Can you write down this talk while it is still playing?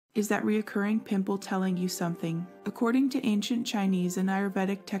Is that recurring pimple telling you something? According to ancient Chinese and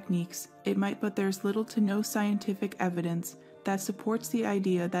Ayurvedic techniques, it might, but there's little to no scientific evidence that supports the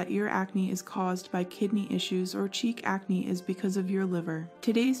idea that ear acne is caused by kidney issues or cheek acne is because of your liver.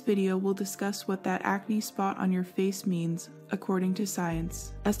 Today's video will discuss what that acne spot on your face means, according to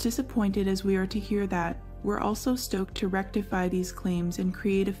science. As disappointed as we are to hear that, we're also stoked to rectify these claims and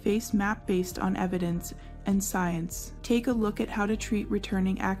create a face map based on evidence and science. Take a look at how to treat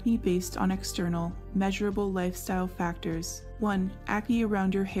returning acne based on external, measurable lifestyle factors. 1. Acne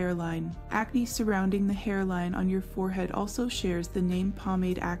around your hairline. Acne surrounding the hairline on your forehead also shares the name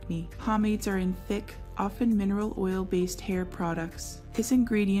pomade acne. Pomades are in thick, often mineral oil-based hair products. This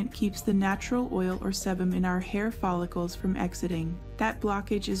ingredient keeps the natural oil or sebum in our hair follicles from exiting. That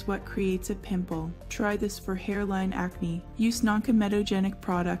blockage is what creates a pimple. Try this for hairline acne. Use non-comedogenic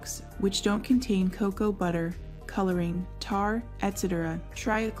products, which don't contain cocoa butter, coloring, tar, etc.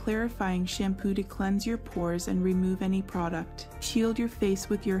 Try a clarifying shampoo to cleanse your pores and remove any product. Shield your face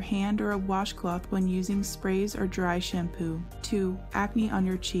with your hand or a washcloth when using sprays or dry shampoo. 2. Acne on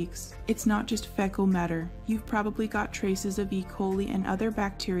your cheeks. It's not just fecal matter. You've probably got traces of E. coli and other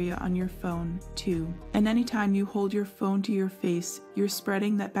bacteria on your phone, too. And anytime you hold your phone to your face, you're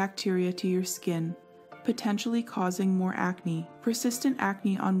spreading that bacteria to your skin, potentially causing more acne. Persistent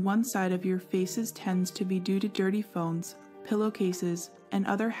acne on one side of your faces tends to be due to dirty phones, pillowcases, and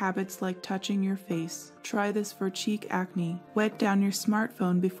other habits like touching your face. Try this for cheek acne. Wipe down your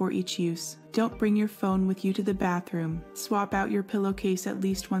smartphone before each use. Don't bring your phone with you to the bathroom. Swap out your pillowcase at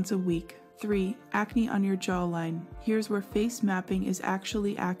least once a week. 3. Acne on your jawline. Here's where face mapping is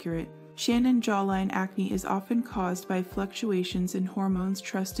actually accurate. Chin and jawline acne is often caused by fluctuations in hormones'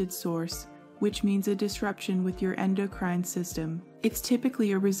 trusted source, which means a disruption with your endocrine system. It's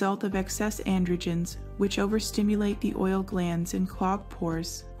typically a result of excess androgens, which overstimulate the oil glands and clog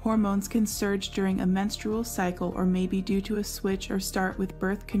pores. Hormones can surge during a menstrual cycle or may be due to a switch or start with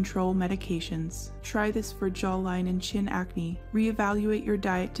birth control medications. Try this for jawline and chin acne. Reevaluate your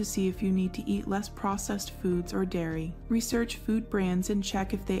diet to see if you need to eat less processed foods or dairy. Research food brands and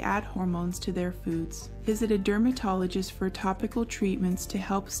check if they add hormones to their foods. Visit a dermatologist for topical treatments to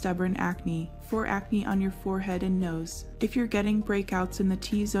help stubborn acne. For acne on your forehead and nose. If you're getting breakouts in the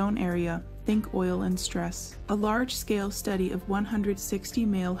T-zone area, think oil and stress. A large-scale study of 160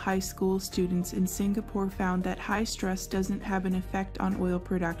 male high school students in Singapore found that high stress doesn't have an effect on oil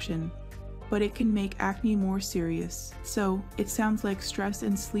production, but it can make acne more serious. So, it sounds like stress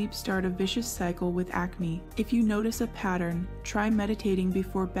and sleep start a vicious cycle with acne. If you notice a pattern, try meditating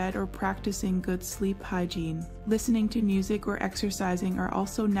before bed or practicing good sleep hygiene. Listening to music or exercising are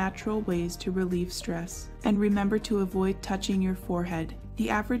also natural ways to relieve stress. And remember to avoid touching your forehead. The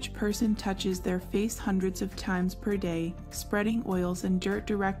average person touches their face hundreds of times per day, spreading oils and dirt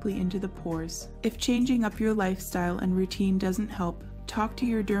directly into the pores. If changing up your lifestyle and routine doesn't help, talk to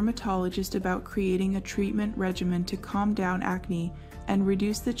your dermatologist about creating a treatment regimen to calm down acne and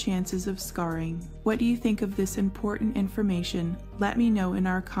reduce the chances of scarring. What do you think of this important information? Let me know in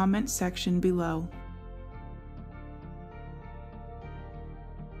our comment section below.